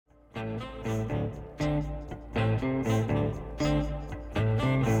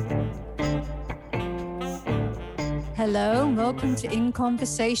Hello and welcome to In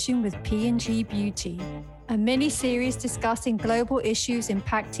Conversation with P&G Beauty, a mini-series discussing global issues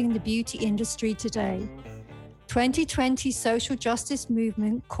impacting the beauty industry today. 2020 social justice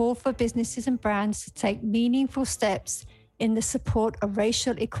movement called for businesses and brands to take meaningful steps in the support of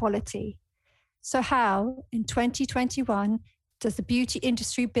racial equality. So how, in 2021, does the beauty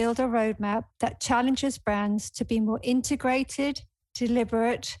industry build a roadmap that challenges brands to be more integrated,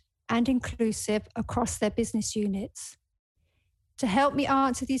 deliberate, and inclusive across their business units? To help me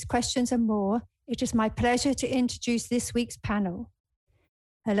answer these questions and more, it is my pleasure to introduce this week's panel.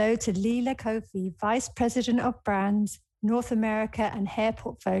 Hello to Leela Kofi, Vice President of Brands, North America and Hair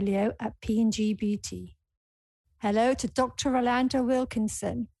Portfolio at P&G Beauty. Hello to Dr. Rolanda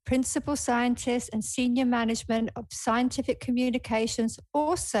Wilkinson, Principal Scientist and Senior Management of Scientific Communications,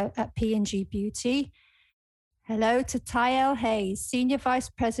 also at P&G Beauty. Hello to Tyel Hayes, Senior Vice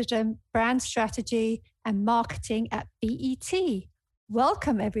President, Brand Strategy and Marketing at BET.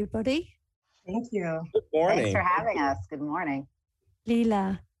 Welcome, everybody. Thank you. Good morning. Thanks for having us. Good morning.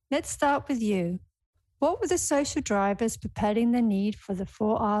 Leela, let's start with you. What were the social drivers propelling the need for the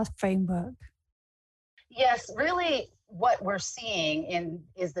 4R framework? Yes, really what we're seeing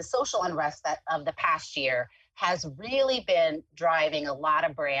is the social unrest of the past year has really been driving a lot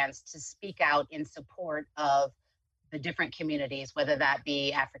of brands to speak out in support of the different communities, whether that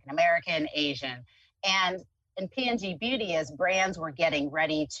be African American, Asian. And in P&G Beauty, as brands were getting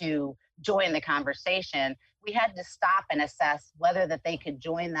ready to join the conversation, we had to stop and assess whether that they could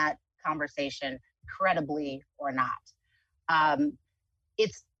join that conversation credibly or not.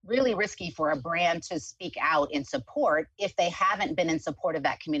 It's really risky for a brand to speak out in support if they haven't been in support of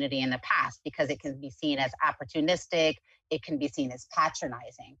that community in the past, because it can be seen as opportunistic, it can be seen as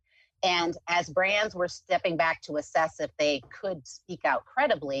patronizing. And as brands were stepping back to assess if they could speak out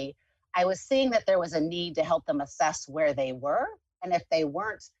credibly, I was seeing that there was a need to help them assess where they were. And if they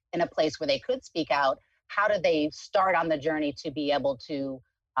weren't in a place where they could speak out, how do they start on the journey to be able to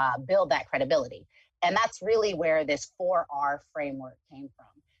build that credibility? And that's really where this 4R framework came from.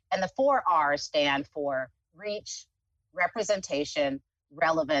 And the 4 R's stand for reach, representation,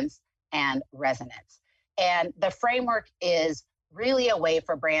 relevance, and resonance. And the framework is really a way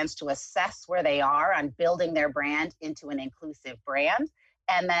for brands to assess where they are on building their brand into an inclusive brand,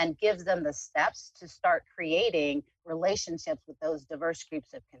 and then gives them the steps to start creating relationships with those diverse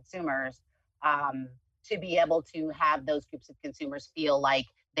groups of consumers to be able to have those groups of consumers feel like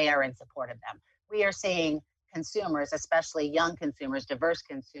they are in support of them. We are seeing consumers, especially young consumers, diverse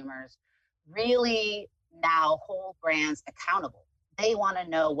consumers, really now hold brands accountable. They want to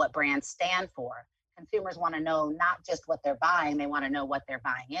know what brands stand for. Consumers want to know not just what they're buying, they want to know what they're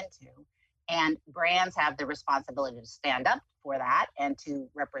buying into. And brands have the responsibility to stand up for that and to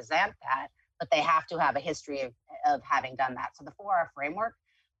represent that, but they have to have a history of having done that. So the 4R framework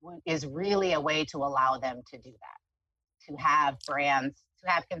is really a way to allow them to do that, to have brands, to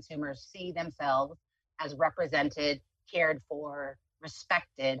have consumers see themselves as represented, cared for,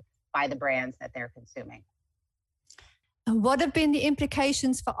 respected by the brands that they're consuming. And what have been the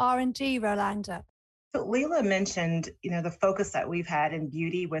implications for R&D, Rolanda? So Leela mentioned, the focus that we've had in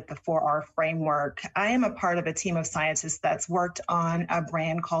beauty with the 4R framework. I am a part of a team of scientists that's worked on a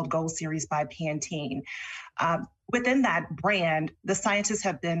brand called Gold Series by Pantene. Within that brand, the scientists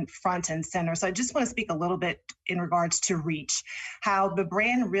have been front and center. So I just want to speak a little bit in regards to reach, how the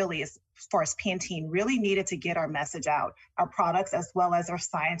brand really is, as far as Pantene, really needed to get our message out, our products, as well as our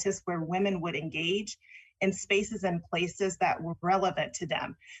scientists, where women would engage in spaces and places that were relevant to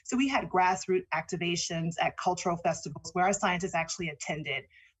them. So we had grassroots activations at cultural festivals where our scientists actually attended.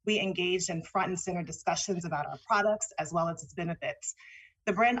 We engaged in front and center discussions about our products as well as its benefits.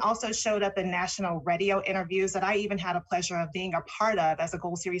 The brand also showed up in national radio interviews that I even had a pleasure of being a part of as a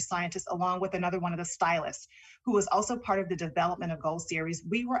Gold Series scientist, along with another one of the stylists who was also part of the development of Gold Series.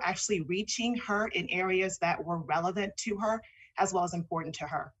 We were actually reaching her in areas that were relevant to her as well as important to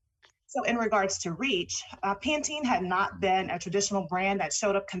her. So in regards to reach, Pantene had not been a traditional brand that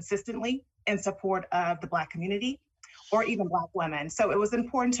showed up consistently in support of the Black community or even Black women. So it was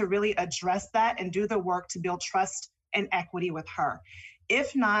important to really address that and do the work to build trust and equity with her.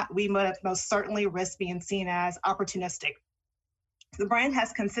 If not, we would have most certainly risked being seen as opportunistic. The brand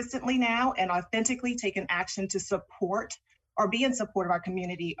has consistently now and authentically taken action to support or be in support of our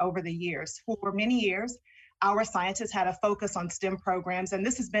community over the years. For many years, our scientists had a focus on STEM programs, and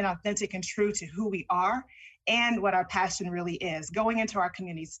this has been authentic and true to who we are and what our passion really is, going into our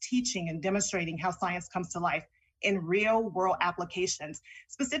communities, teaching and demonstrating how science comes to life in real world applications,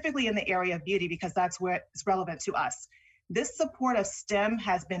 specifically in the area of beauty, because that's where it's relevant to us. This support of STEM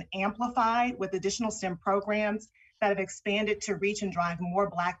has been amplified with additional STEM programs that have expanded to reach and drive more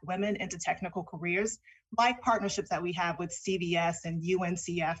Black women into technical careers, like partnerships that we have with CVS and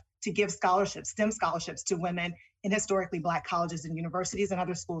UNCF to give scholarships, STEM scholarships to women in historically Black colleges and universities and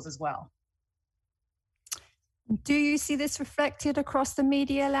other schools as well. Do you see this reflected across the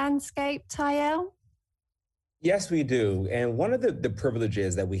media landscape, Tyel? Yes, we do. And one of the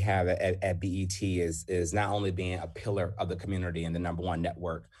privileges that we have at BET is not only being a pillar of the community and the #1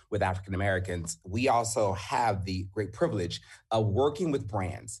 network with African Americans, we also have the great privilege of working with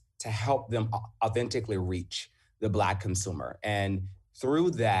brands to help them authentically reach the Black consumer. And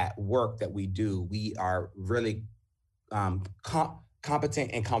through that work that we do, we are really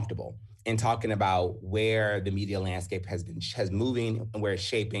competent and comfortable in talking about where the media landscape has moving and where it's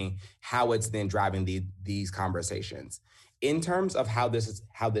shaping, how it's then driving these conversations. In terms of how this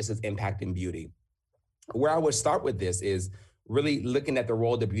is impacting beauty, where I would start with this is really looking at the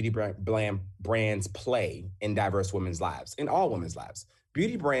role that beauty brands play in diverse women's lives, in all women's lives.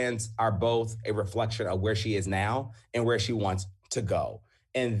 Beauty brands are both a reflection of where she is now and where she wants to go.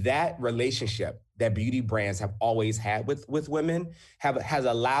 And that relationship that beauty brands have always had with women has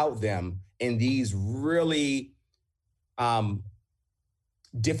allowed them in these really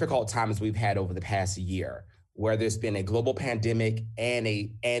difficult times we've had over the past year, where there's been a global pandemic and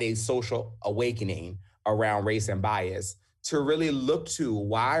a social awakening around race and bias, to really look to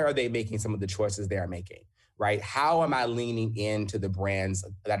why are they making some of the choices they are making, right? How am I leaning into the brands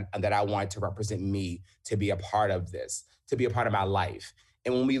that I want to represent me, to be a part of this, to be a part of my life?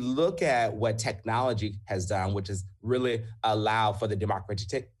 And when we look at what technology has done, which has really allowed for the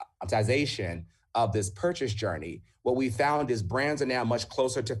democratization of this purchase journey, what we found is brands are now much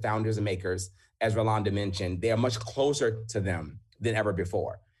closer to founders and makers. As Rolanda mentioned, they are much closer to them than ever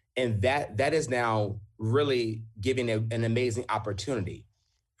before. And that is now really giving an amazing opportunity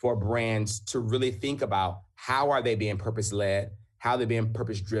for brands to really think about how are they being purpose-led, how they're being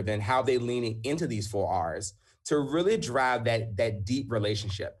purpose-driven, how they're leaning into these 4 Rs, to really drive that deep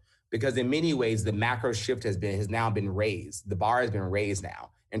relationship. Because in many ways, the macro shift has now been raised. The bar has been raised now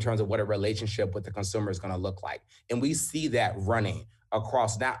in terms of what a relationship with the consumer is going to look like. And we see that running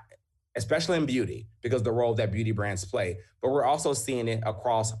across now, especially in beauty, because the role that beauty brands play, but we're also seeing it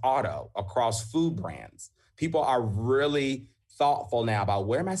across auto, across food brands. People are really thoughtful now about,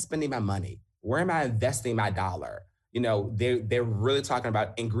 where am I spending my money? Where am I investing my dollar? You know, they're really talking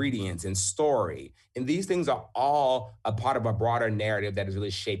about ingredients and story. And these things are all a part of a broader narrative that is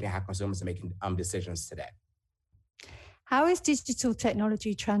really shaping how consumers are making decisions today. How is digital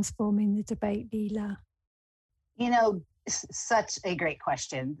technology transforming the debate, Leila? You know, such a great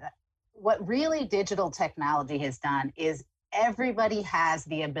question. What really digital technology has done is everybody has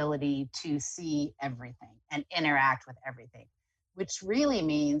the ability to see everything and interact with everything, which really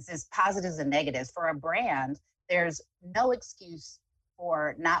means is positives and negatives. For a brand, there's no excuse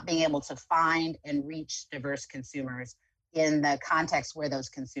for not being able to find and reach diverse consumers in the context where those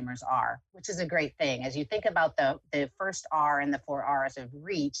consumers are, which is a great thing. As you think about the first R and the 4 Rs of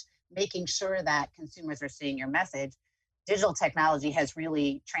reach, making sure that consumers are seeing your message, digital technology has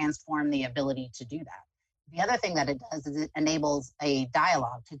really transformed the ability to do that. The other thing that it does is it enables a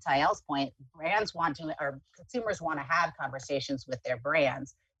dialogue. To Tyel's point, consumers want to have conversations with their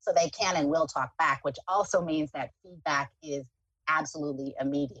brands, so they can and will talk back, which also means that feedback is absolutely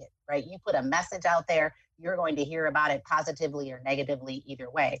immediate, right? You put a message out there, you're going to hear about it positively or negatively either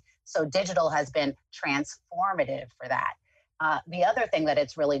way. So digital has been transformative for that. The other thing that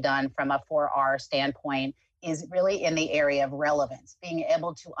it's really done from a 4R standpoint is really in the area of relevance, being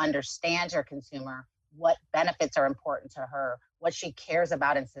able to understand your consumer, what benefits are important to her, what she cares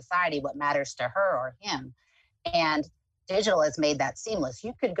about in society, what matters to her or him. And digital has made that seamless.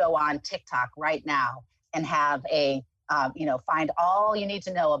 You could go on TikTok right now and have find all you need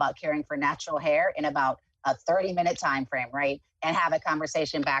to know about caring for natural hair in about a 30-minute time frame, right? And have a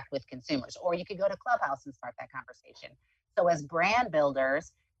conversation back with consumers. Or you could go to Clubhouse and start that conversation. So as brand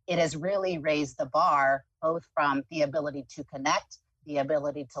builders, it has really raised the bar, both from the ability to connect, the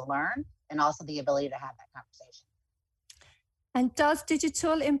ability to learn, and also the ability to have that conversation. And does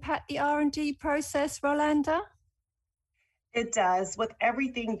digital impact the R&D process, Rolanda? It does. With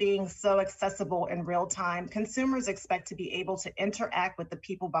everything being so accessible in real time, consumers expect to be able to interact with the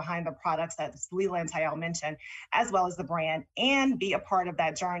people behind the products that Leila and Tayel mentioned, as well as the brand, and be a part of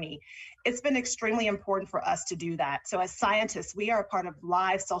that journey. It's been extremely important for us to do that. So, as scientists, we are a part of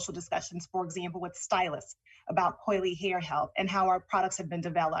live social discussions, for example, with stylists about coily hair health and how our products have been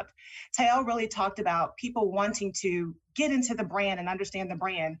developed. Tayel really talked about people wanting to get into the brand and understand the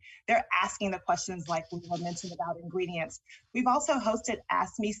brand. They're asking the questions like we mentioned about ingredients. We've also hosted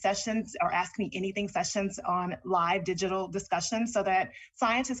Ask Me sessions or Ask Me Anything sessions on live digital discussions so that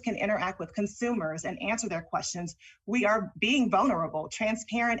scientists can interact with consumers and answer their questions. We are being vulnerable,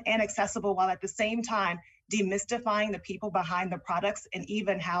 transparent, and accessible while at the same time demystifying the people behind the products and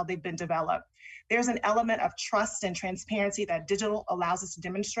even how they've been developed. There's an element of trust and transparency that digital allows us to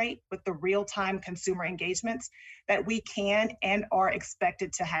demonstrate with the real-time consumer engagements that we can and are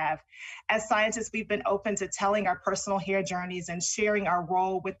expected to have. As scientists, we've been open to telling our personal hair journeys and sharing our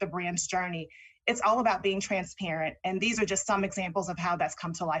role with the brand's journey. It's all about being transparent, and these are just some examples of how that's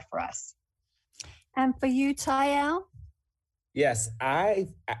come to life for us. And for you, Tayel? Yes,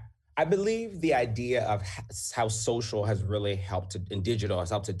 I believe the idea of how social has really helped and digital has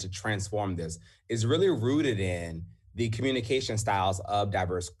helped to transform this is really rooted in the communication styles of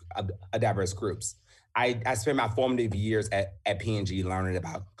diverse groups. I spent my formative years at P&G learning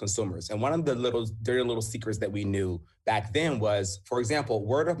about consumers. And one of the dirty little secrets that we knew back then was, for example,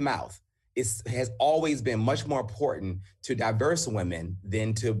 word of mouth has always been much more important to diverse women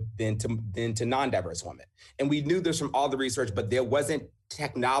than to non-diverse women. And we knew this from all the research, but there wasn't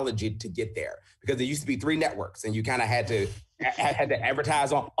technology to get there because there used to be 3 networks and you kind of had to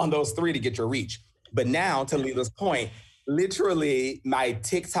advertise on those 3 to get your reach. But now, to Leila's point, literally my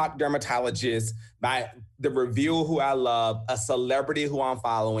TikTok dermatologist, the reviewer who I love, a celebrity who I'm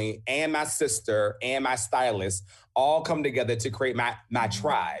following, and my sister and my stylist all come together to create my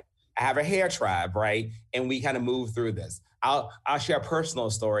tribe. I have a hair tribe, right? And we kind of move through this. I'll share a personal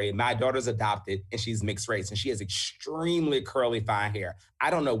story. My daughter's adopted and she's mixed race and she has extremely curly, fine hair.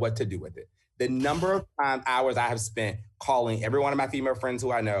 I don't know what to do with it. The number of hours I have spent calling every one of my female friends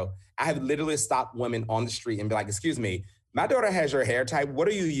who I know, I have literally stopped women on the street and be like, excuse me, my daughter has your hair type. What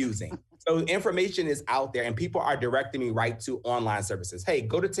are you using? So information is out there and people are directing me right to online services. Hey,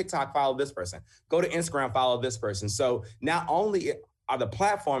 go to TikTok, follow this person. Go to Instagram, follow this person. So not only are the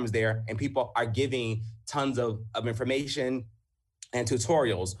platforms there and people are giving tons of information and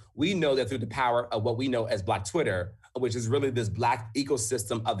tutorials, we know that through the power of what we know as Black Twitter, which is really this Black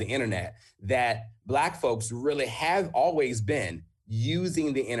ecosystem of the internet, that Black folks really have always been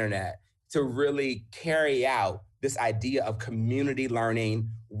using the internet to really carry out this idea of community learning,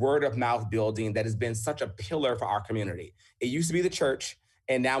 word of mouth building that has been such a pillar for our community. It used to be the church,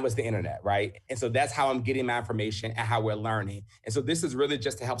 and now it's the internet, right? And so that's how I'm getting my information and how we're learning. And so this is really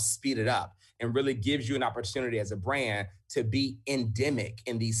just to help speed it up and really gives you an opportunity as a brand to be endemic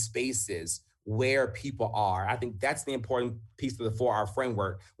in these spaces where people are. I think that's the important piece of the 4R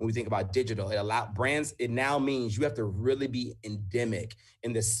framework when we think about digital. It allows brands, it now means you have to really be endemic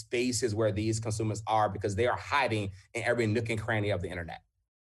in the spaces where these consumers are because they are hiding in every nook and cranny of the internet.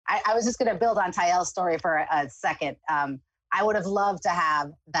 I was just going to build on Tayel's story for a second. I would have loved to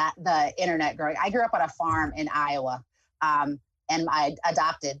have the internet growing. I grew up on a farm in Iowa, and I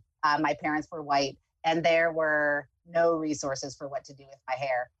adopted. My parents were white, and there were no resources for what to do with my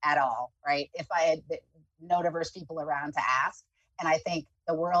hair at all, right? If I had no diverse people around to ask. And I think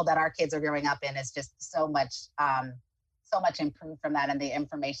the world that our kids are growing up in is just so much improved from that, and the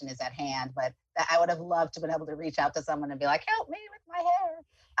information is at hand. But I would have loved to have been able to reach out to someone and be like, help me with my hair.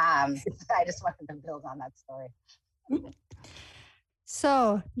 I just wanted to build on that story.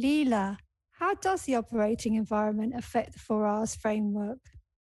 So, Leila, how does the operating environment affect the 4Rs framework?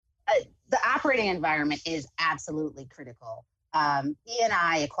 The operating environment is absolutely critical.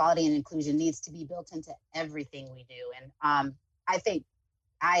 E&I, equality and inclusion, needs to be built into everything we do. And I think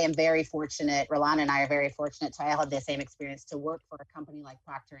I am very fortunate, Rolanda and I are very fortunate, Tayel had the same experience to work for a company like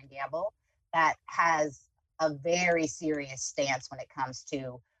Procter & Gamble that has a very serious stance when it comes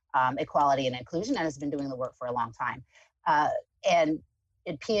to equality and inclusion and has been doing the work for a long time. And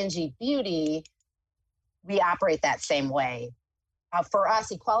in P&G Beauty, we operate that same way. For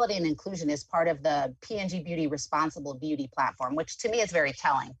us, equality and inclusion is part of the P&G Beauty Responsible Beauty platform, which to me is very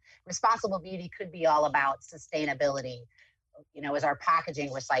telling. Responsible beauty could be all about sustainability. You know, is our packaging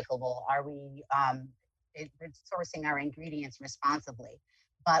recyclable? Are we sourcing our ingredients responsibly?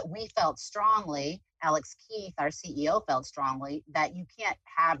 But we felt strongly, Alex Keith, our CEO, felt strongly that you can't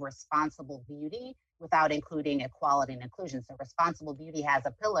have responsible beauty without including equality and inclusion. So responsible beauty has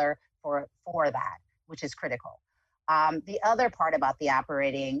a pillar for that, which is critical. The other part about the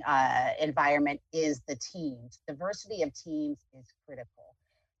operating environment is the teams. Diversity of teams is critical.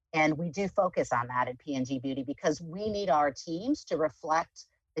 And we do focus on that at P&G Beauty because we need our teams to reflect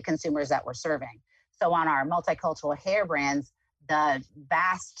the consumers that we're serving. So on our multicultural hair brands, the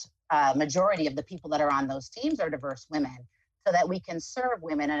vast majority of the people that are on those teams are diverse women so that we can serve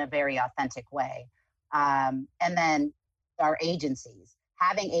women in a very authentic way. And then our agencies,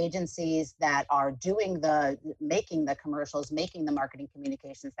 having agencies that are making the commercials, making the marketing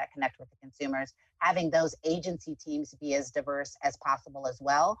communications that connect with the consumers, having those agency teams be as diverse as possible as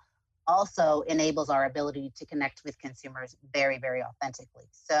well, also enables our ability to connect with consumers very, very authentically.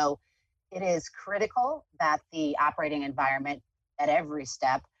 So it is critical that the operating environment at every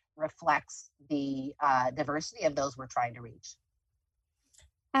step reflects the diversity of those we're trying to reach.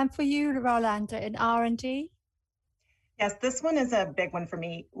 And for you, Rolanda, in R&D? Yes, this one is a big one for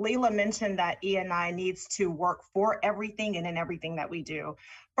me. Leila mentioned that E&I needs to work for everything and in everything that we do.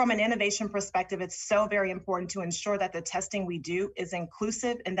 From an innovation perspective, it's so very important to ensure that the testing we do is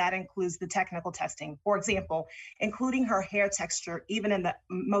inclusive, and that includes the technical testing. For example, including her hair texture, even in the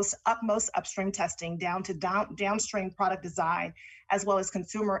most upstream testing, down to downstream product design, as well as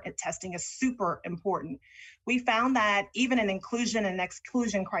consumer testing is super important. We found that even in inclusion and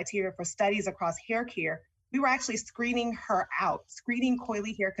exclusion criteria for studies across hair care, we were actually screening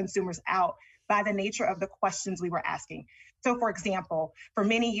coily hair consumers out by the nature of the questions we were asking. So for example, for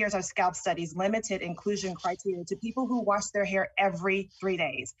many years, our scalp studies limited inclusion criteria to people who wash their hair every 3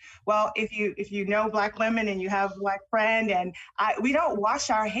 days. Well, if you know Black women and you have a Black friend, and we don't wash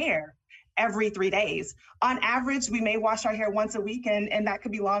our hair every 3 days. On average, we may wash our hair once a week, and that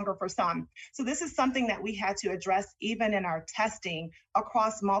could be longer for some. So this is something that we had to address even in our testing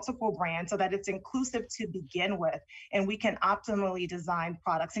across multiple brands so that it's inclusive to begin with, and we can optimally design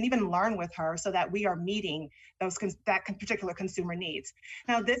products and even learn with her so that we are meeting that particular consumer needs.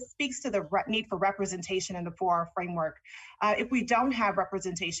 Now, this speaks to the need for representation in the 4R framework. If we don't have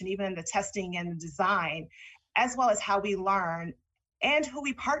representation, even in the testing and design, as well as how we learn, and who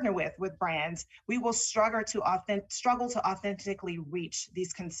we partner with brands, we will struggle to authentically reach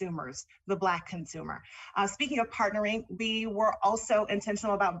these consumers, the Black consumer. Speaking of partnering, we were also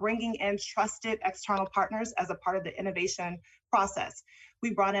intentional about bringing in trusted external partners as a part of the innovation process.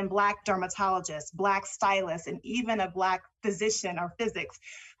 We brought in Black dermatologists, Black stylists, and even a Black physician or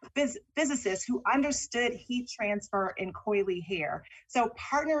physicist who understood heat transfer in coily hair. So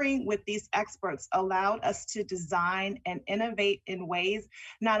partnering with these experts allowed us to design and innovate in ways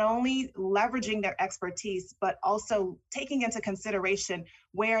not only leveraging their expertise, but also taking into consideration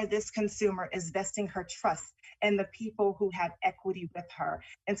where this consumer is vesting her trust and the people who have equity with her.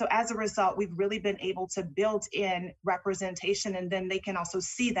 And so as a result, we've really been able to build in representation, and then they can also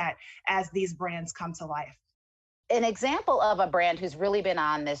see that as these brands come to life. An example of a brand who's really been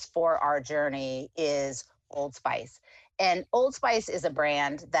on this 4R journey is Old Spice. And Old Spice is a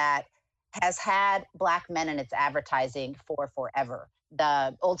brand that has had Black men in its advertising for forever.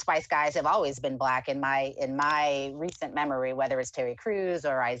 The Old Spice guys have always been Black in my recent memory, whether it's Terry Crews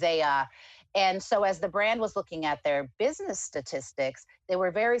or Isaiah. And so as the brand was looking at their business statistics, they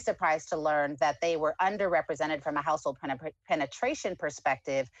were very surprised to learn that they were underrepresented from a household penetration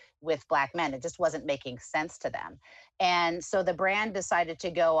perspective with Black men. It just wasn't making sense to them. And so the brand decided to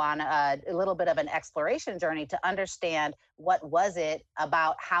go on a little bit of an exploration journey to understand what was it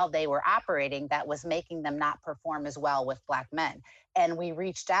about how they were operating that was making them not perform as well with Black men. And we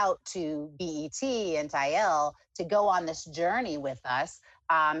reached out to BET and Tyel to go on this journey with us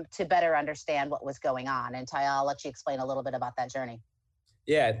to better understand what was going on. And Tyel, I'll let you explain a little bit about that journey.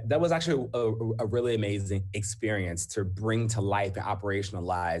 Yeah, that was actually a really amazing experience to bring to life and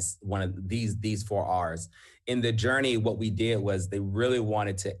operationalize one of these 4Rs. In the journey, what we did was they really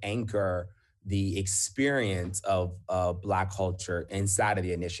wanted to anchor the experience of Black culture inside of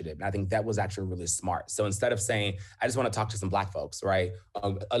the initiative. And I think that was actually really smart. So instead of saying, I just want to talk to some Black folks, right?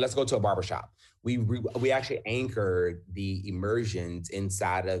 Let's go to a barbershop. We actually anchored the immersions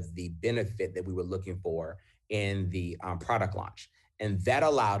inside of the benefit that we were looking for in the product launch. And that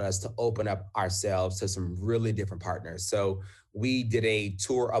allowed us to open up ourselves to some really different partners. So we did a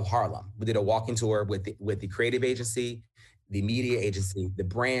tour of Harlem. We did a walking tour with the creative agency, the media agency, the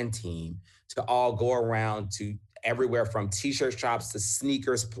brand team, to all go around to everywhere from t-shirt shops to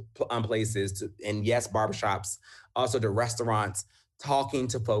sneakers places and yes, barbershops, also to restaurants, talking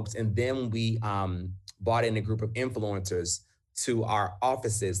to folks. And then we brought in a group of influencers to our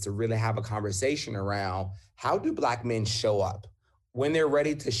offices to really have a conversation around how do Black men show up? When they're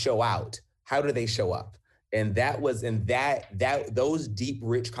ready to show out, how do they show up? And that was in those deep,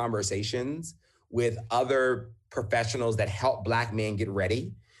 rich conversations with other professionals that help Black men get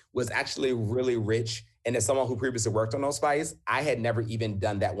ready was actually really rich. And as someone who previously worked on Old Spice, I had never even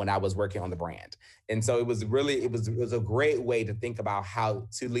done that when I was working on the brand. And so it was a great way to think about how,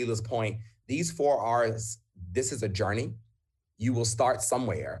 to Leila's point, these 4Rs, this is a journey. You will start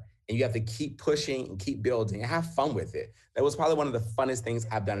somewhere and you have to keep pushing and keep building and have fun with it. That was probably one of the funnest things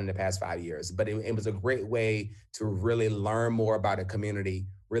I've done in the past 5 years, but it was a great way to really learn more about a community,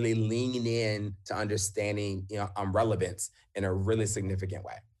 really lean in to understanding, relevance in a really significant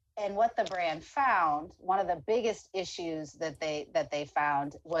way. And what the brand found, one of the biggest issues that they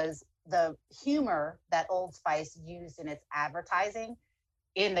found was the humor that Old Spice used in its advertising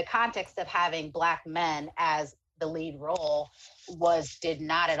in the context of having Black men as the lead role did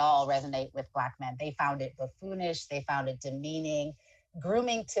not at all resonate with Black men. They found it buffoonish, they found it demeaning.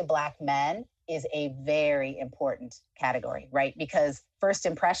 Grooming to Black men is a very important category, right? Because first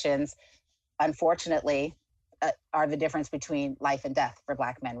impressions, unfortunately, are the difference between life and death for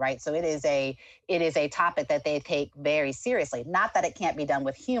Black men, right? So it is a topic that they take very seriously. Not that it can't be done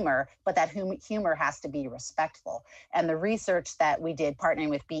with humor, but that humor has to be respectful. And the research that we did partnering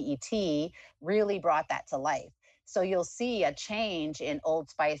with BET really brought that to life. So you'll see a change in Old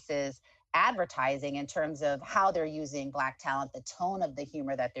Spice's advertising in terms of how they're using Black talent, the tone of the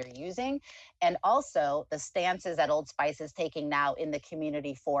humor that they're using, and also the stances that Old Spice is taking now in the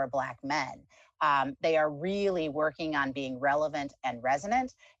community for Black men. They are really working on being relevant and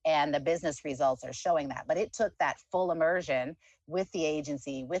resonant, and the business results are showing that. But it took that full immersion with the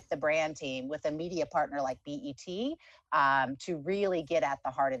agency, with the brand team, with a media partner like BET to really get at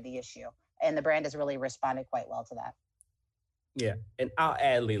the heart of the issue. And the brand has really responded quite well to that. Yeah, and I'll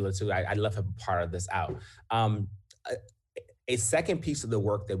add, Leila, too. I'd love to be part of this out. A second piece of the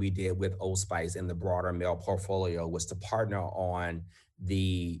work that we did with Old Spice in the broader male portfolio was to partner on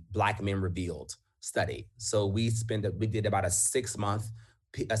the Black Men Revealed study. So we did about a 6 month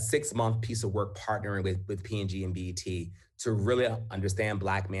piece of work partnering with P&G and BET to really understand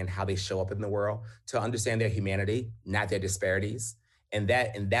Black men, how they show up in the world, to understand their humanity, not their disparities. And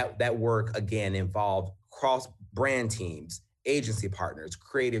that work, again, involved cross-brand teams, agency partners,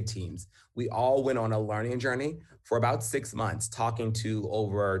 creative teams. We all went on a learning journey for about 6 months, talking to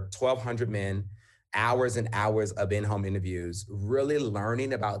over 1,200 men, hours and hours of in-home interviews, really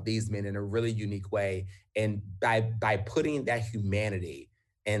learning about these men in a really unique way. And by putting that humanity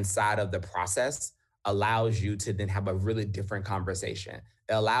inside of the process allows you to then have a really different conversation.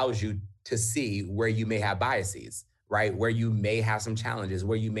 It allows you to see where you may have biases, right? Where you may have some challenges,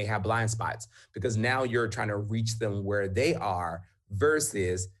 where you may have blind spots, because now you're trying to reach them where they are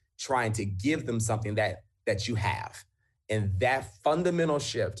versus trying to give them something that you have. And that fundamental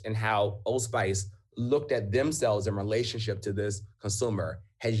shift in how Old Spice looked at themselves in relationship to this consumer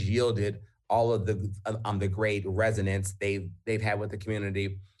has yielded all of the great resonance they've had with the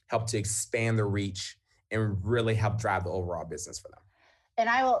community, helped to expand the reach, and really help drive the overall business for them. And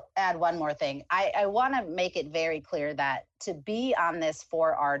I will add one more thing. I want to make it very clear that to be on this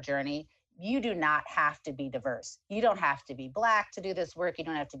 4R journey, you do not have to be diverse. You don't have to be Black to do this work. You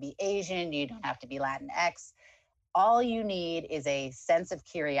don't have to be Asian. You don't have to be Latinx. All you need is a sense of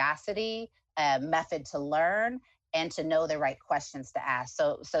curiosity, a method to learn, and to know the right questions to ask.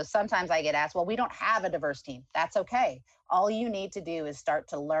 So sometimes I get asked, well, we don't have a diverse team. That's okay. All you need to do is start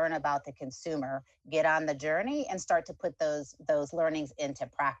to learn about the consumer, get on the journey, and start to put those learnings into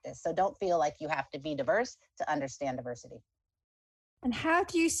practice. So don't feel like you have to be diverse to understand diversity. And how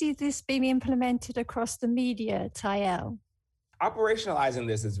do you see this being implemented across the media, Tyel? Operationalizing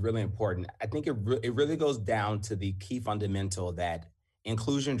this is really important. I think it really goes down to the key fundamental that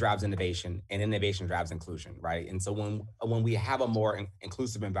inclusion drives innovation and innovation drives inclusion, right? And so when we have a more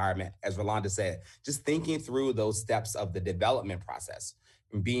inclusive environment, as Rolanda said, just thinking through those steps of the development process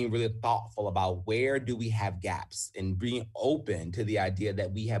and being really thoughtful about where do we have gaps and being open to the idea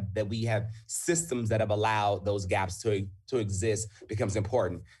that we have systems that have allowed those gaps to exist becomes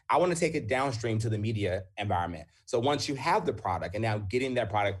important. I want to take it downstream to the media environment. So once you have the product and now getting that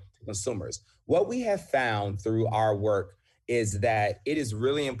product to consumers, what we have found through our work is that it is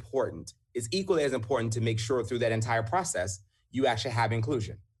really important. It's equally as important to make sure through that entire process, you actually have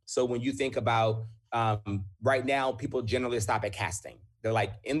inclusion. So when you think about right now, people generally stop at casting. They're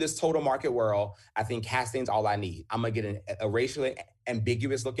like, in this total market world, I think casting's all I need. I'm gonna get a racially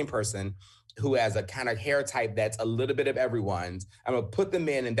ambiguous looking person who has a kind of hair type that's a little bit of everyone's. I'm gonna put them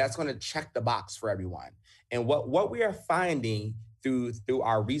in and that's gonna check the box for everyone. And what we are finding through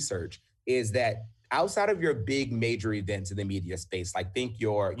our research is that outside of your big major events in the media space, like think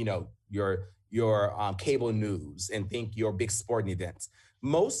your cable news and think your big sporting events,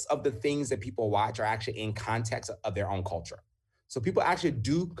 most of the things that people watch are actually in context of their own culture. So people actually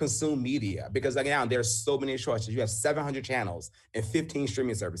do consume media because again, there's so many choices. You have 700 channels and 15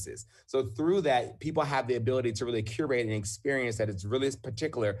 streaming services. So through that, people have the ability to really curate an experience that is really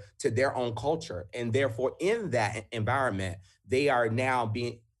particular to their own culture. And therefore, in that environment, they are now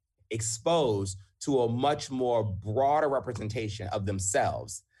being exposed to a much more broader representation of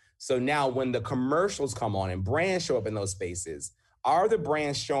themselves. So now when the commercials come on and brands show up in those spaces, are the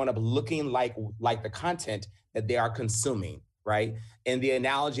brands showing up looking like the content that they are consuming? Right. And the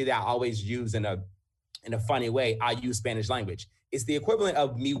analogy that I always use in a funny way, I use Spanish language. It's the equivalent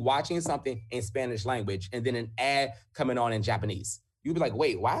of me watching something in Spanish language and then an ad coming on in Japanese. You'd be like,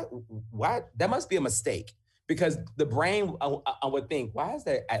 wait, why? That must be a mistake because the brain I would think, why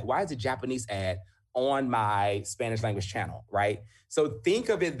is a Japanese ad on my Spanish language channel? Right. So think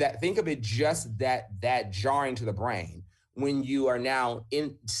of it just that jarring to the brain when you are now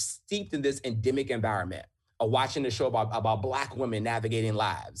steeped in this endemic environment. Watching the show about Black women navigating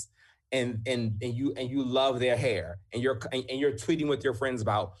lives, and you love their hair, and you're tweeting with your friends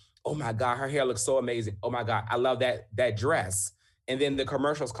about, oh my God, her hair looks so amazing. Oh my God, I love that dress. And then the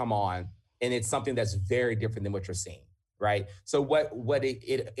commercials come on, and it's something that's very different than what you're seeing, right? So what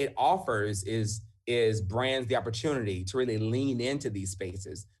it offers is brands the opportunity to really lean into these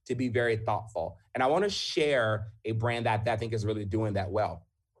spaces, to be very thoughtful. And I want to share a brand that I think is really doing that well.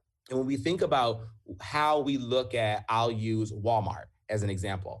 And when we think about how we look at, I'll use Walmart as an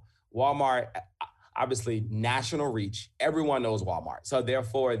example. Walmart, obviously national reach, everyone knows Walmart. So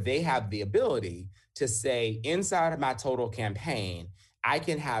therefore they have the ability to say inside of my total campaign, I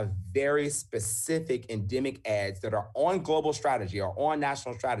can have very specific endemic ads that are on global strategy or on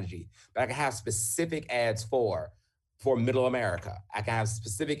national strategy, but I can have specific ads for Middle America. I can have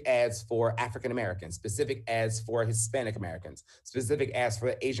specific ads for African Americans, specific ads for Hispanic Americans, specific ads for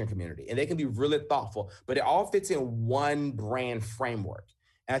the Asian community. And they can be really thoughtful, but it all fits in one brand framework.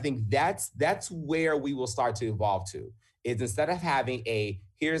 And I think that's where we will start to evolve to, is instead of having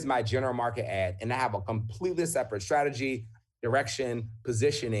here's my general market ad, and I have a completely separate strategy, direction,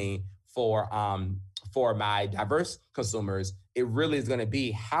 positioning for my diverse consumers, it really is going to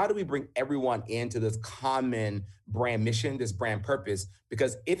be, how do we bring everyone into this common brand mission, this brand purpose?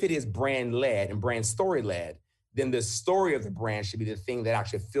 Because if it is brand led and brand story led, then the story of the brand should be the thing that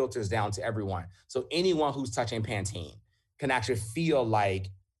actually filters down to everyone. So anyone who's touching Pantene can actually feel like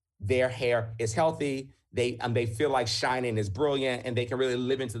their hair is healthy, they feel like shining is brilliant, and they can really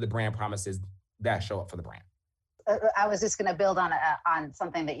live into the brand promises that show up for the brand. I was just going to build on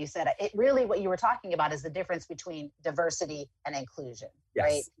something that you said. It really, what you were talking about is the difference between diversity and inclusion, yes,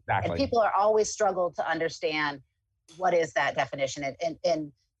 right? Exactly. And people are always struggle to understand what is that definition.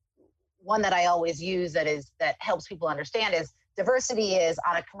 And one that I always use that helps people understand is diversity is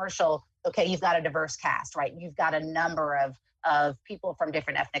on a commercial. Okay, you've got a diverse cast, right? You've got a number of people from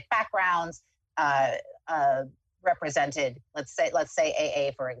different ethnic backgrounds represented. Let's say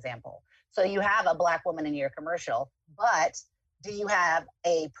AA, for example. So you have a Black woman in your commercial, but do you have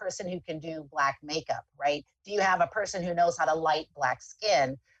a person who can do Black makeup, right? Do you have a person who knows how to light Black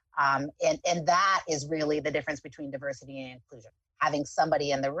skin? And that is really the difference between diversity and inclusion. Having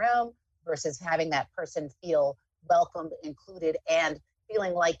somebody in the room versus having that person feel welcomed, included, and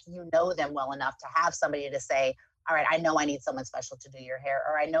feeling like you know them well enough to have somebody to say, all right, I know I need someone special to do your hair,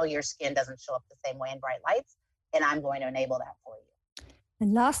 or I know your skin doesn't show up the same way in bright lights, and I'm going to enable that for you.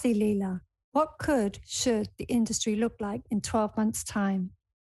 And lastly, Leila, what should the industry look like in 12 months' time?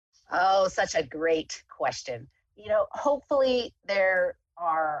 Oh, such a great question. Hopefully there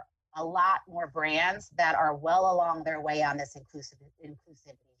are a lot more brands that are well along their way on this inclusivity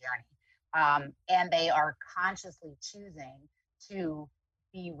journey. And they are consciously choosing to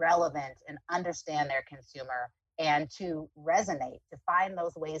be relevant and understand their consumer and to resonate, to find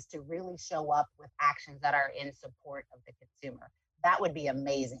those ways to really show up with actions that are in support of the consumer. That would be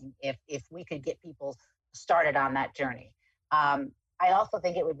amazing if we could get people started on that journey. I also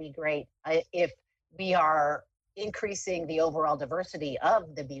think it would be great if we are increasing the overall diversity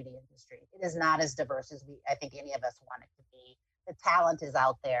of the beauty industry. It is not as diverse as I think any of us want it to be. The talent is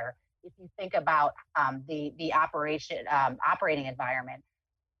out there. If you think about the operating environment,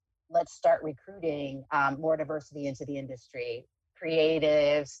 let's start recruiting more diversity into the industry.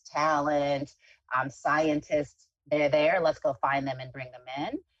 Creatives, talent, scientists, they're there. Let's go find them and bring them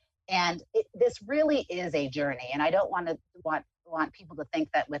in. And this really is a journey. And I don't want people to think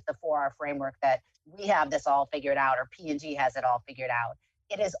that with the 4R framework that we have this all figured out or P&G has it all figured out.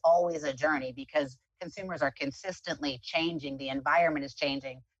 It is always a journey because consumers are consistently changing. The environment is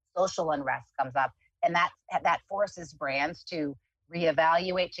changing. Social unrest comes up. And that forces brands to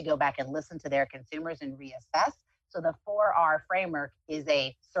reevaluate, to go back and listen to their consumers and reassess. So the 4R framework is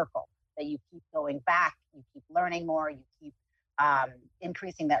a circle that you keep going back, you keep learning more, you keep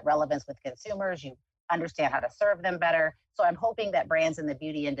increasing that relevance with consumers, you understand how to serve them better. So I'm hoping that brands in the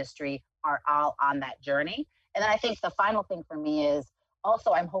beauty industry are all on that journey. And then I think the final thing for me is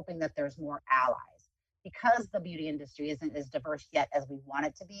also I'm hoping that there's more allies. Because the beauty industry isn't as diverse yet as we want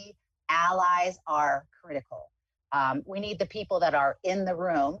it to be, allies are critical. We need the people that are in the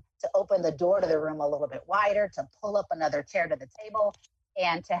room to open the door to the room a little bit wider, to pull up another chair to the table,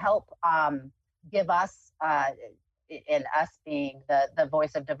 and to help give us, and us being the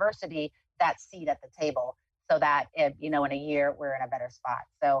voice of diversity, that seat at the table, so that in a year we're in a better spot.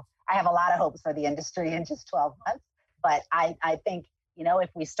 So I have a lot of hopes for the industry in just 12 months, but I think if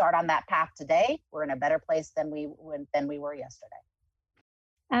we start on that path today, we're in a better place than we were yesterday.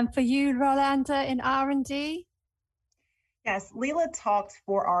 And for you, Rolanda, in R&D? Yes, Leela talked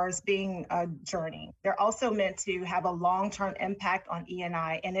 4Rs being a journey. They're also meant to have a long-term impact on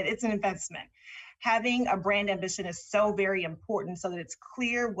E&I, and it's an investment. Having a brand ambition is so very important so that it's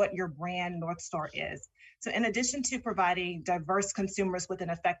clear what your brand North Star is. So in addition to providing diverse consumers with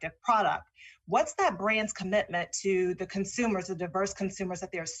an effective product, what's that brand's commitment to the consumers, the diverse consumers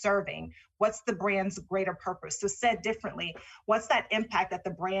that they're serving? What's the brand's greater purpose? So said differently, what's that impact that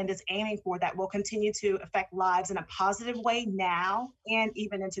the brand is aiming for that will continue to affect lives in a positive way now and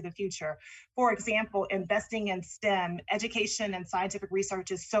even into the future? For example, investing in STEM, education and scientific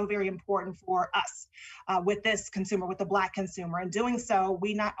research is so very important for us with this consumer, with the Black consumer. And doing so,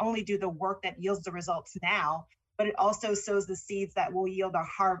 we not only do the work that yields the results now, but it also sows the seeds that will yield a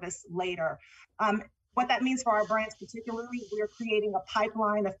harvest later. What that means for our brands particularly, we're creating a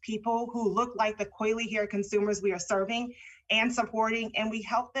pipeline of people who look like the coily haired consumers we are serving and supporting, and we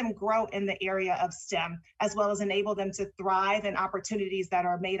help them grow in the area of STEM, as well as enable them to thrive in opportunities that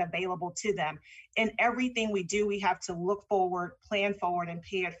are made available to them. In everything we do, we have to look forward, plan forward, and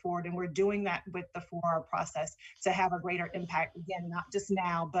pay it forward, and we're doing that with the 4R process to have a greater impact, again, not just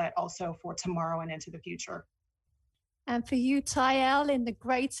now, but also for tomorrow and into the future. And for you, Tyel, in the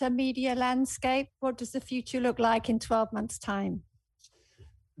greater media landscape, what does the future look like in 12 months' time?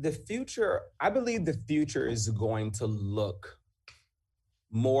 The future, I believe the future is going to look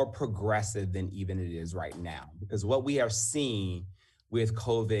more progressive than even it is right now. Because what we are seeing with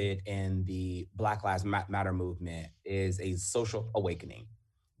COVID and the Black Lives Matter movement is a social awakening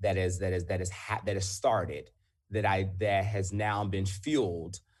that has started, that has now been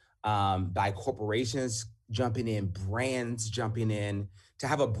fueled by corporations jumping in, brands jumping in. To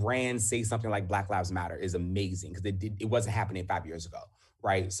have a brand say something like Black Lives Matter is amazing, because it wasn't happening 5 years ago,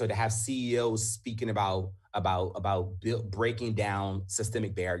 right? So to have CEOs speaking about breaking down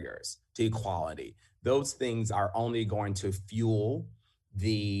systemic barriers to equality, those things are only going to fuel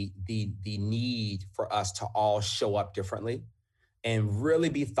the need for us to all show up differently and really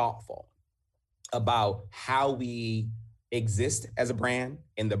be thoughtful about how we exist as a brand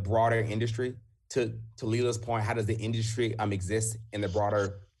in the broader industry. To Leela's point, how does the industry exist in the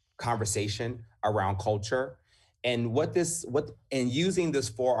broader conversation around culture? And using this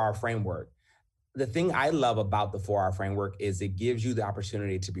 4R framework, the thing I love about the 4R framework is it gives you the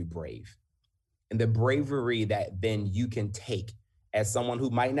opportunity to be brave. And the bravery that then you can take as someone who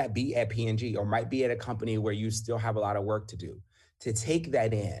might not be at P&G or might be at a company where you still have a lot of work to do, to take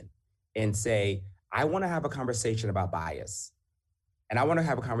that in and say, I want to have a conversation about bias. And I want to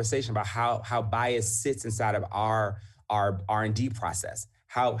have a conversation about how bias sits inside of our R&D process,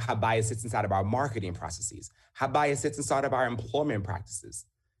 how bias sits inside of our marketing processes, how bias sits inside of our employment practices.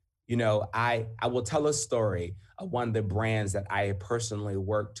 I will tell a story of one of the brands that I personally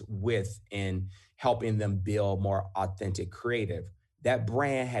worked with in helping them build more authentic creative. That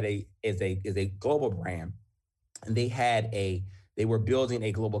brand is a global brand, and they were building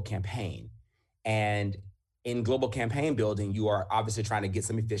a global campaign. And in global campaign building, you are obviously trying to get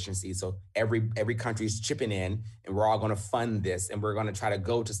some efficiency. So every country is chipping in, and we're all going to fund this. And we're going to try to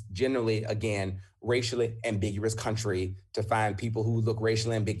go to, generally, again, racially ambiguous country to find people who look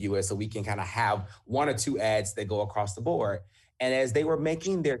racially ambiguous, so we can kind of have one or two ads that go across the board. And as they were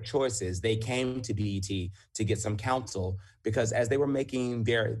making their choices, they came to BET to get some counsel, because as they were making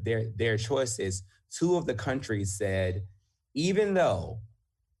their choices, two of the countries said, even though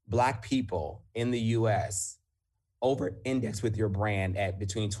Black people in the US over-index with your brand at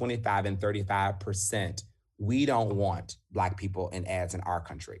between 25 and 35%, we don't want Black people in ads in our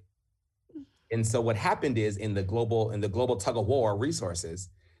country. And so what happened is in the global tug of war resources,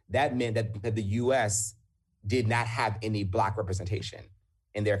 that meant that the US did not have any Black representation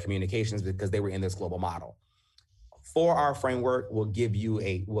in their communications because they were in this global model. 4R framework will give you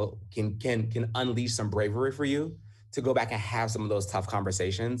can unleash some bravery for you to go back and have some of those tough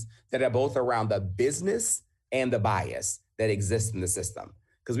conversations that are both around the business and the bias that exists in the system.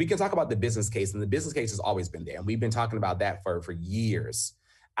 Because we can talk about the business case, and the business case has always been there. And we've been talking about that for years.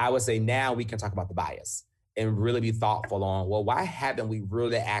 I would say now we can talk about the bias and really be thoughtful on, well, why haven't we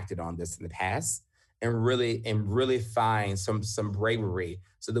really acted on this in the past? And really find some bravery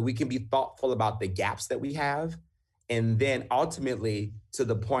so that we can be thoughtful about the gaps that we have. And then ultimately, to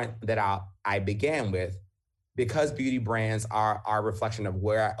the point that I began with, because beauty brands are a reflection of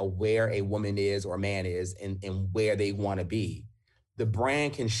where a woman is or a man is and where they want to be, the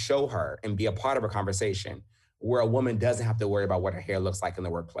brand can show her and be a part of a conversation where a woman doesn't have to worry about what her hair looks like in the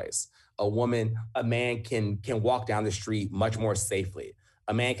workplace. A man can walk down the street much more safely.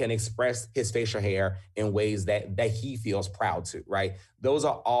 A man can express his facial hair in ways that he feels proud to, right? Those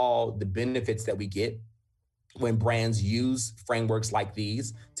are all the benefits that we get when brands use frameworks like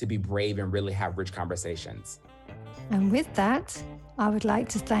these to be brave and really have rich conversations. And with that, I would like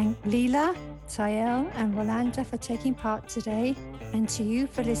to thank Leela, Tael, and Rolanda for taking part today, and to you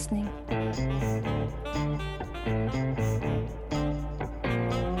for listening.